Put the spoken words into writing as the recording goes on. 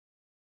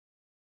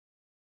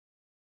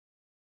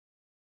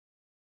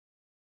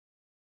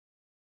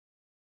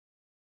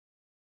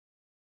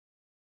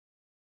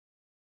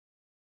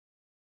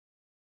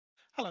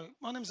Hello,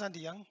 my name is Andy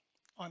Young.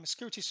 I'm a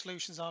Security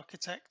Solutions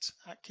Architect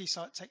at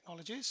Keysight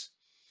Technologies.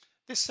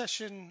 This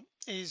session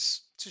is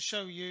to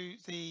show you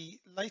the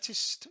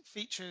latest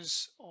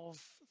features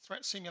of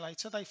Threat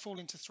Simulator. They fall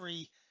into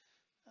three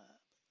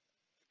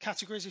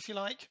categories, if you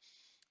like.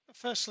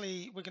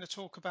 Firstly, we're going to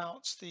talk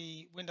about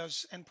the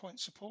Windows endpoint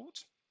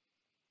support.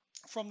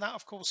 From that,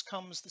 of course,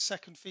 comes the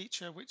second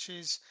feature, which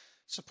is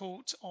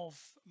support of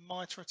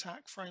MITRE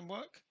ATT&CK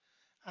framework.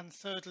 And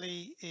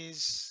thirdly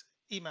is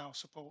email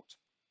support.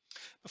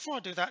 Before I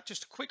do that,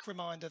 just a quick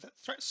reminder that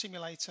Threat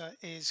Simulator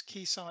is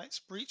Keysight's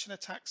breach and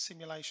attack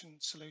simulation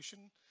solution.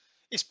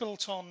 It's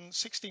built on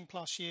 16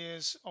 plus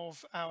years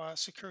of our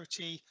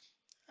security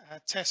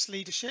test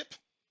leadership,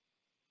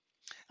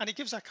 and it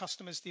gives our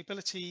customers the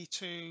ability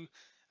to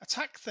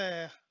attack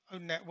their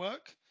own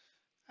network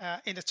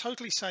in a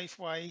totally safe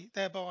way,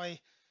 thereby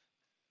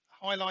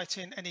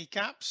highlighting any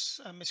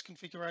gaps and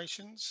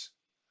misconfigurations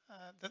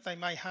that they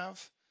may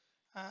have,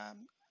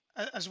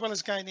 as well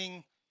as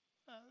gaining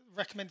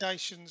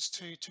recommendations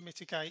to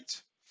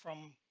mitigate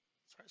from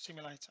Threat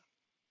Simulator.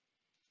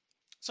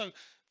 So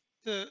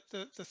the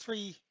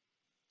three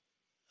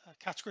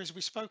categories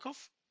we spoke of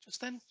just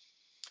then.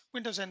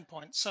 Windows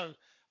endpoint. So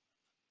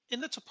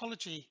in the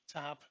topology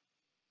tab,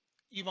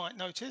 you might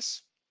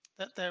notice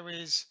that there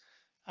is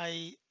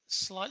a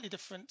slightly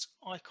different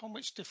icon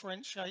which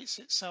differentiates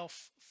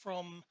itself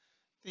from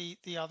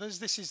the others.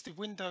 This is the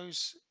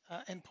Windows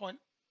endpoint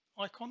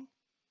icon,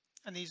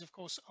 and these of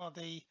course are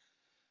the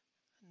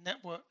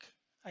network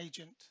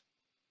agent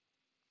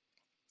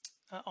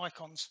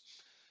icons.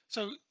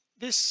 So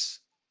this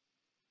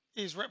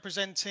is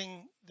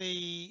representing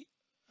the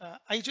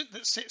agent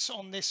that sits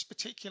on this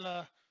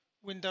particular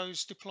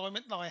Windows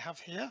deployment that I have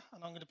here,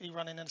 and I'm going to be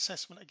running an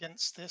assessment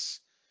against this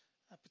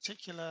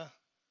particular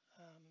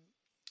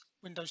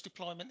Windows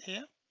deployment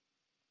here.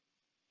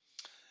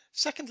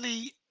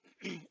 Secondly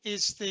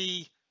is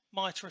the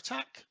MITRE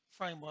ATT&CK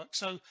framework.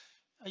 So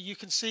you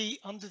can see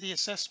under the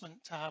assessment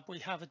tab we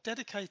have a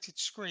dedicated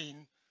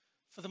screen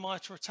for the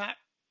MITRE ATT&CK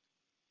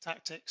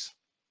tactics,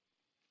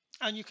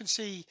 and you can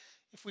see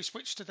if we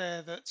switch to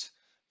there that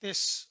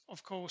this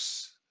of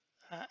course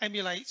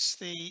emulates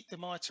the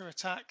MITRE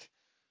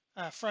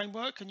ATT&CK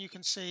framework, and you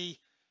can see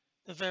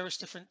the various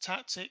different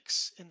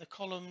tactics in the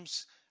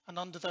columns, and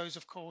under those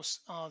of course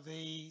are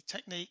the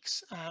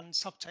techniques and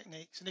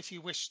sub-techniques. And if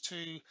you wish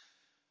to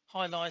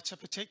highlight a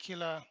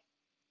particular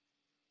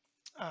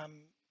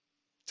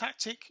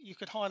tactic, you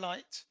could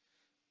highlight,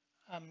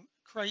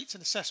 create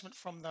an assessment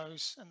from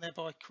those, and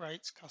thereby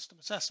create custom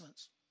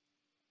assessments.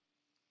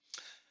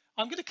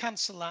 I'm going to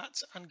cancel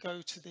that and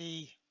go to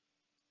the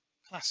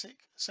classic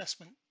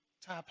assessment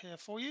tab here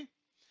for you,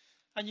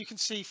 and you can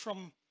see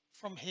from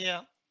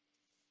here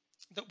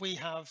that we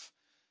have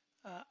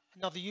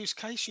another use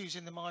case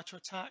using the MITRE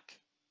ATT&CK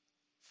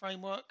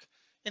framework.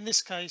 In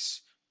this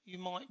case, you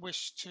might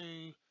wish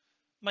to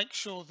make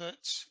sure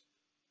that,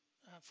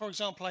 for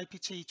example,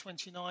 APT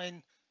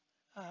 29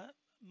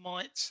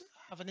 might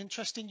have an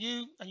interest in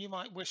you, and you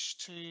might wish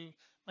to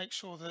make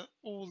sure that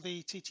all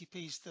the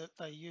TTPs that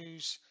they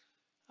use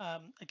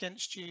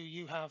against you,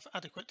 you have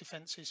adequate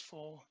defenses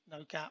for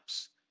no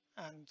gaps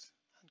and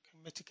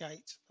can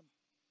mitigate them.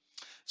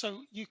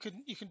 So you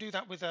can do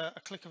that with a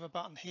click of a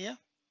button here.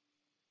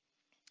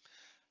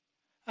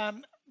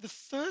 The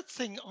third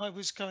thing I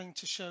was going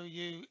to show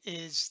you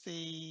is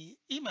the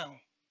email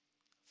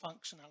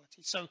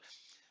functionality. So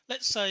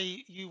let's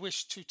say you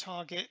wish to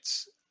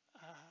target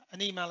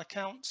an email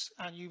account,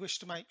 and you wish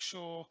to make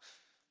sure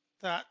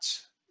that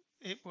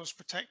it was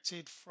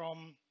protected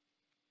from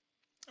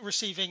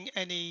receiving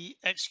any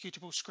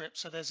executable script.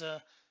 So there's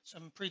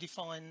some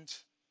predefined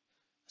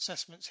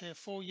assessments here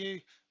for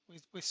you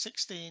with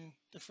 16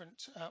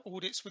 different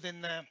audits within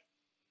there,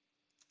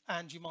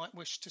 and you might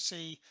wish to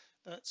see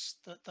that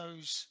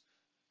those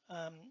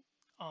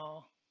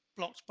are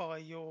blocked by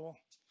your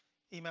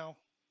email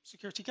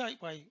security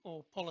gateway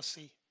or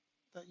policy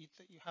that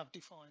you have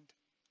defined.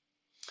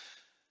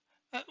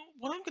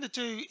 What I'm going to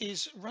do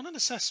is run an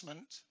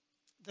assessment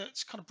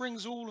that kind of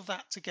brings all of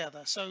that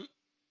together. So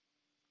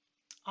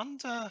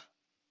under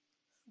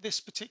this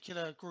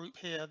particular group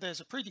here,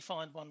 there's a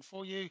predefined one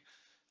for you.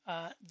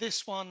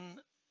 This one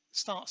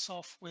starts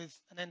off with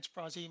an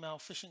enterprise email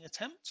phishing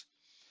attempt.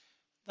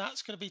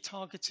 That's going to be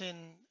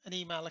targeting an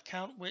email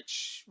account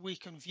which we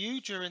can view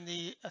during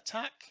the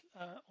attack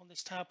on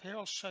this tab here.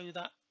 I'll show you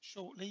that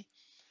shortly.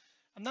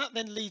 And that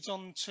then leads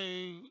on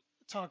to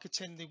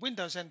targeting the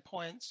Windows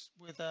endpoints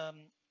with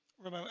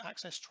remote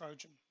access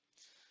Trojan.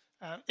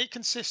 It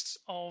consists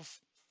of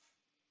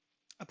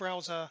a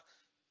browser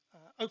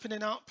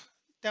opening up,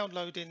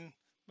 downloading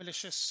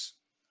malicious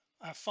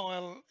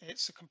file.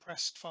 It's a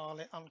compressed file.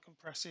 It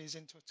uncompresses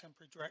into a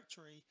temporary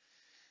directory.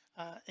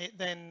 It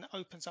then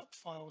opens up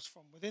files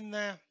from within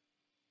there.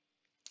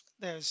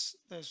 There's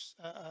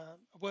a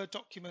Word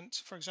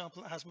document, for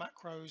example, that has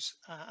macros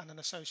and an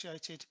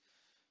associated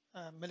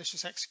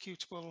malicious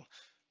executable,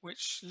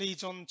 which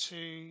leads on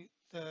to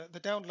the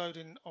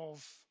downloading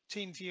of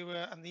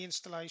TeamViewer and the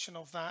installation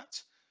of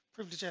that,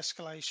 privilege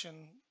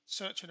escalation,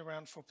 searching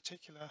around for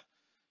particular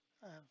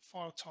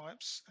file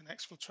types and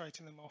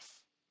exfiltrating them off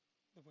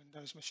the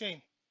Windows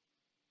machine.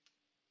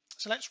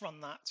 So let's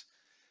run that.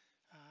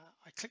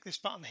 I click this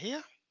button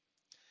here,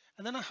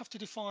 and then I have to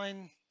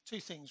define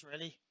two things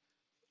really.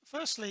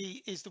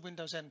 Firstly is the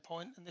Windows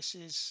endpoint, and this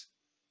is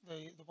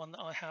the one that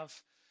I have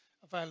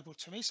available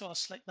to me. So I'll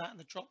select that in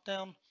the drop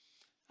down,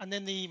 and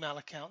then the email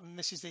account, and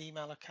this is the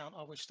email account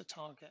I wish to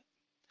target.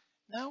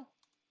 Now,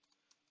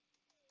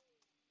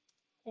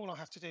 all I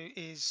have to do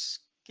is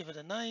give it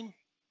a name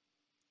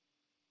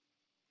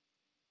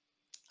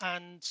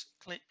and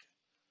click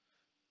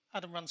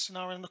add and run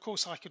scenario. And of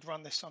course, I could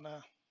run this on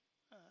a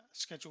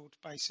scheduled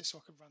basis, so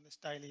I could run this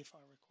daily if I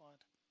required.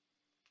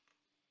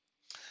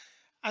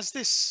 As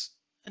this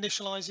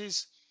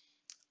initializes,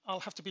 I'll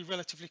have to be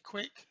relatively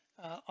quick.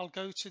 I'll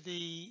go to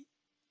the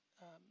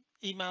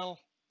email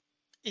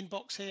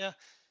inbox here.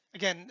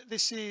 Again,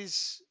 this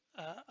is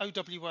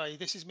OWA.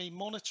 This is me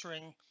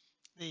monitoring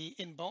the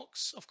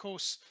inbox. Of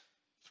course,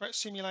 Threat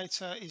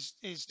Simulator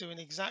is doing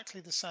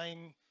exactly the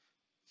same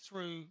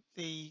through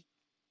the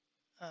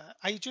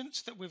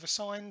agent that we've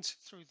assigned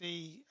through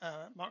the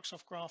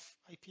Microsoft Graph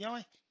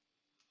API.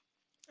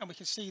 And we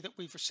can see that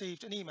we've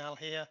received an email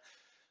here,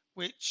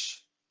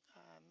 which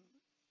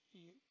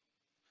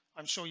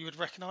I'm sure you would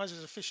recognize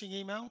as a phishing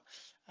email.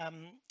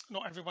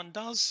 Not everyone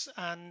does,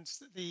 and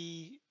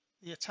the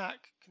attack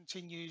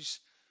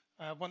continues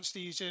once the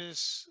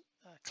users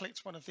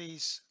clicked one of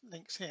these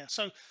links here.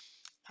 So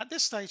at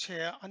this stage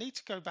here, I need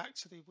to go back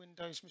to the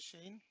Windows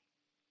machine,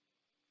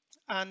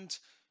 and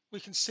we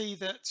can see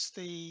that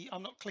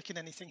I'm not clicking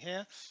anything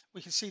here.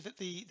 We can see that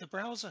the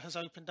browser has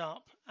opened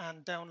up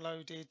and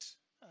downloaded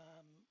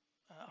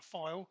a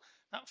file.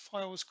 That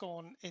file's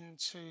gone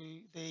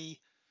into the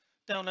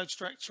downloads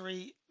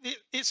directory.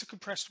 It's a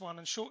compressed one,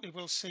 and shortly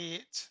we'll see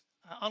it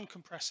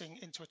uncompressing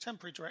into a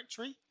temporary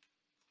directory.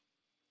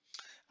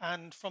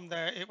 And from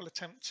there, it will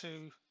attempt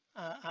to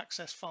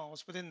access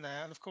files within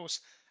there. And of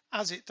course,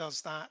 as it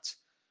does that,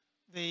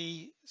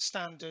 the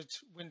standard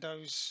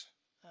Windows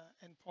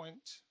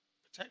endpoint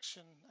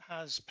protection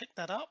has picked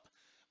that up.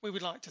 We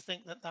would like to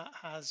think that that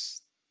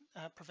has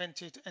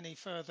prevented any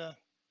further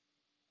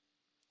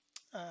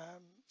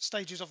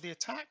stages of the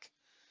attack.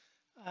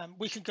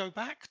 We can go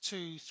back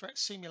to Threat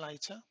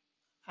Simulator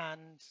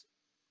and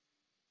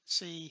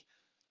see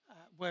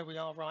where we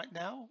are right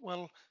now.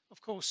 Well,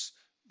 of course,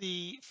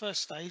 the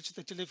first stage,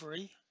 the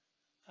delivery,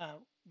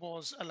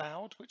 was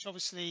allowed, which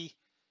obviously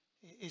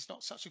is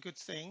not such a good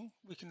thing.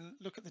 We can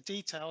look at the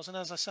details, and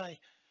as I say,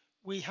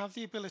 we have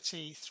the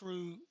ability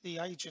through the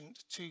agent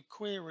to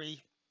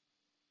query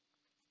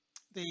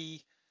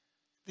the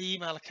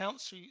email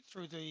accounts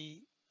through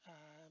the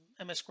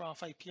MS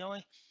Graph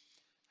API,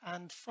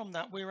 and from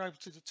that we're able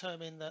to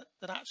determine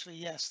that actually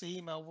yes, the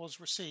email was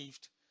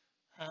received,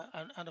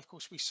 and of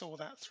course we saw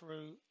that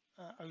through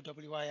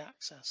OWA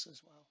access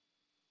as well.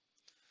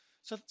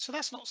 So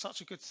that's not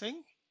such a good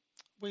thing.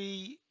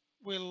 We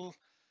will,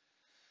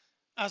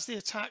 as the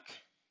attack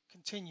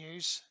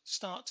continues,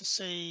 start to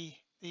see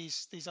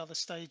these other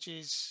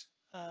stages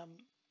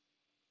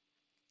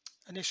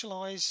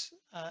initialize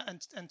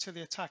until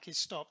the attack is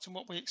stopped. And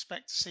what we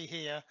expect to see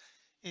here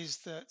is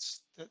that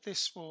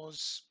this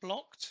was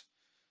blocked.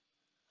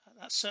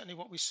 That's certainly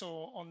what we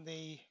saw on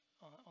the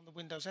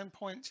Windows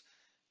endpoint.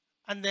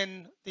 And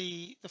then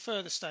the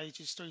further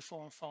stages 3,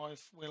 4, and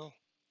 5 will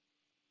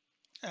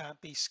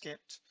be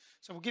skipped.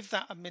 So we'll give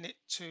that a minute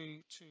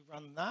to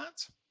run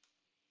that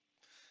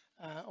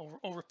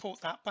or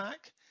report that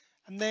back.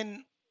 And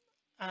then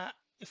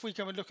if we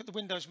go and look at the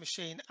Windows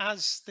machine,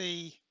 as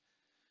the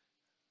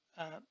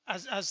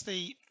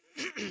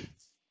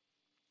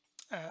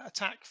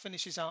attack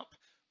finishes up,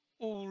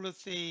 all of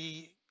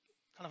the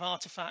kind of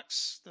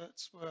artifacts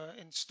that were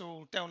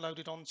installed,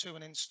 downloaded onto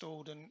and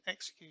installed and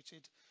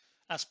executed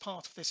as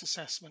part of this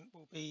assessment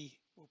will be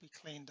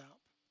cleaned up.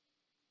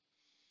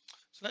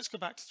 So let's go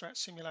back to Threat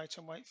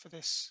Simulator and wait for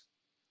this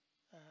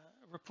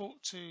report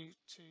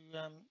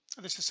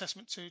this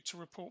assessment to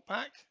report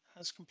back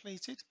as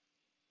completed.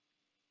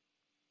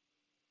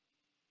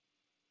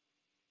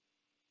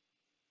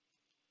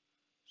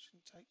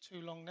 Shouldn't take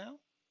too long now.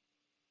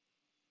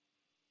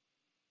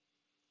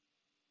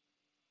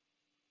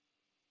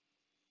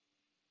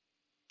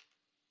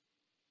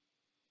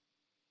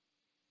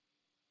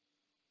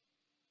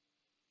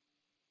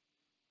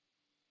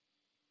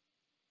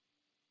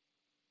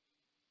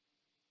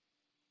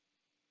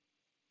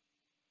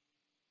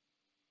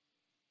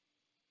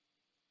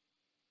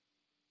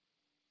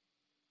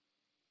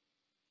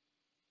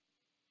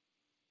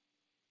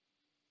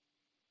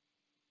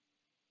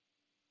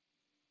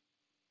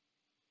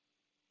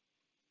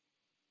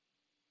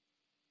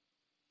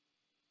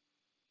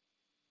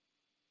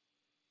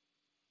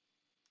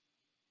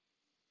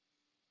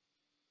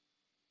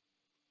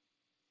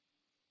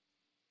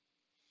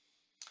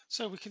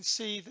 So we can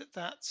see that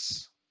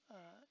that's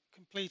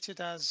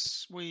completed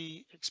as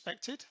we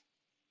expected.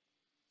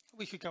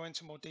 We could go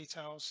into more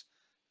details.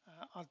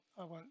 I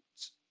won't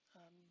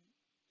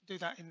do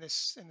that in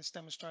this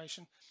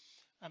demonstration.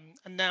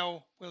 And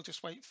now we'll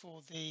just wait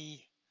for the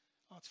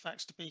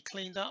artifacts to be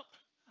cleaned up,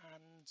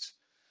 and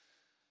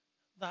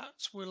that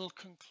will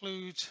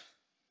conclude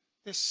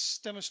this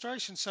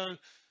demonstration. So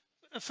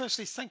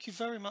firstly, thank you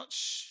very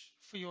much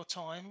for your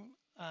time,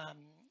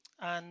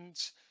 and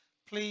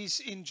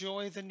please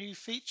enjoy the new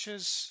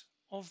features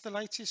of the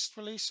latest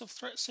release of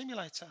Threat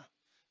Simulator.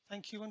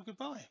 Thank you and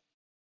goodbye.